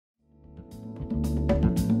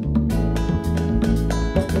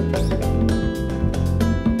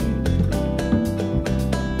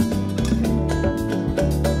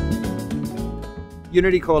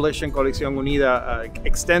Unity Coalition, Coalición Unida,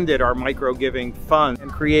 extended our micro-giving fund and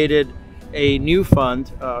created a new fund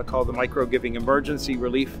called the Micro-Giving Emergency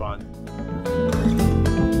Relief Fund.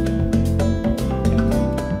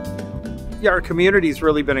 Yeah, our community's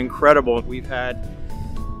really been incredible. We've had,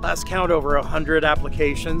 last count, over 100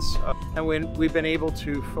 applications, and we've been able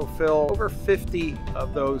to fulfill over 50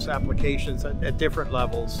 of those applications at different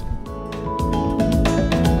levels.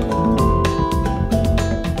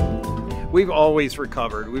 We've always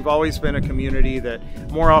recovered. We've always been a community that,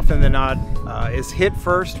 more often than not, is hit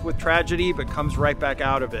first with tragedy, but comes right back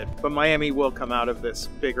out of it. But Miami will come out of this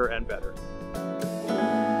bigger and better.